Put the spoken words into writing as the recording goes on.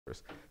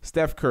first.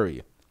 Steph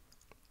Curry.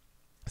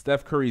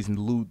 Steph Curry's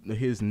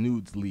his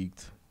nudes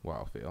leaked.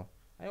 Wow, fail.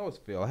 I always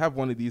fail. I have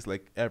one of these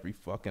like every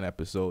fucking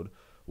episode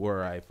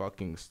where I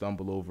fucking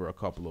stumble over a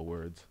couple of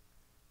words.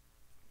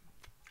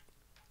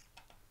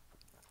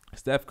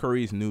 Steph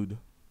Curry's nude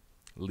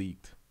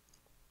leaked.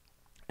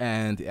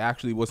 And it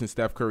actually wasn't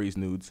Steph Curry's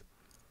nudes.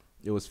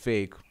 It was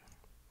fake.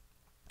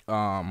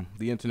 The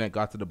internet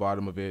got to the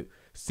bottom of it,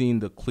 seen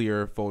the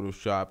clear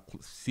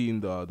Photoshop,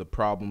 seen the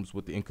problems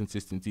with the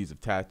inconsistencies of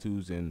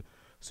tattoos and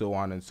so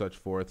on and such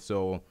forth.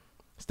 So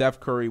Steph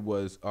Curry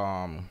was,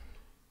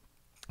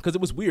 because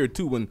it was weird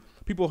too when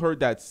people heard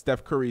that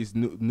Steph Curry's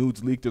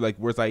nudes leaked. They're like,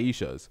 "Where's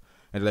Aisha's?"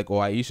 And they're like, "Oh,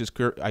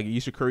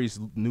 Aisha Curry's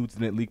nudes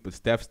didn't leak, but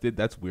Steph's did.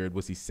 That's weird.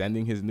 Was he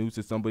sending his nudes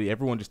to somebody?"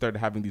 Everyone just started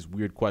having these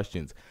weird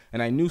questions,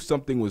 and I knew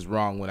something was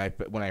wrong when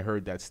I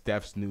heard that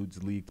Steph's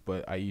nudes leaked,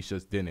 but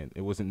Aisha's didn't.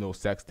 It wasn't no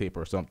sex tape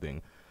or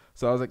something.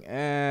 So I was like,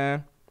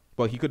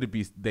 But he could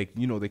be they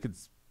could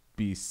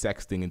be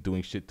sexting and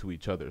doing shit to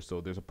each other. So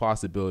there's a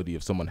possibility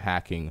of someone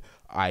hacking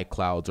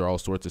iClouds or all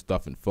sorts of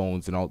stuff in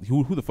phones and all.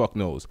 Who the fuck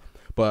knows?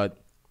 But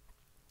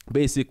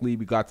basically,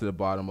 we got to the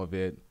bottom of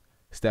it.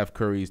 Steph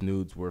Curry's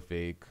nudes were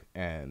fake,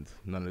 and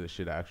none of the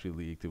shit actually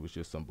leaked. It was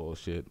just some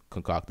bullshit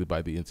concocted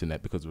by the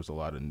internet because there was a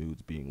lot of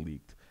nudes being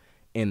leaked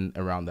in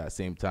around that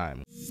same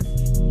time.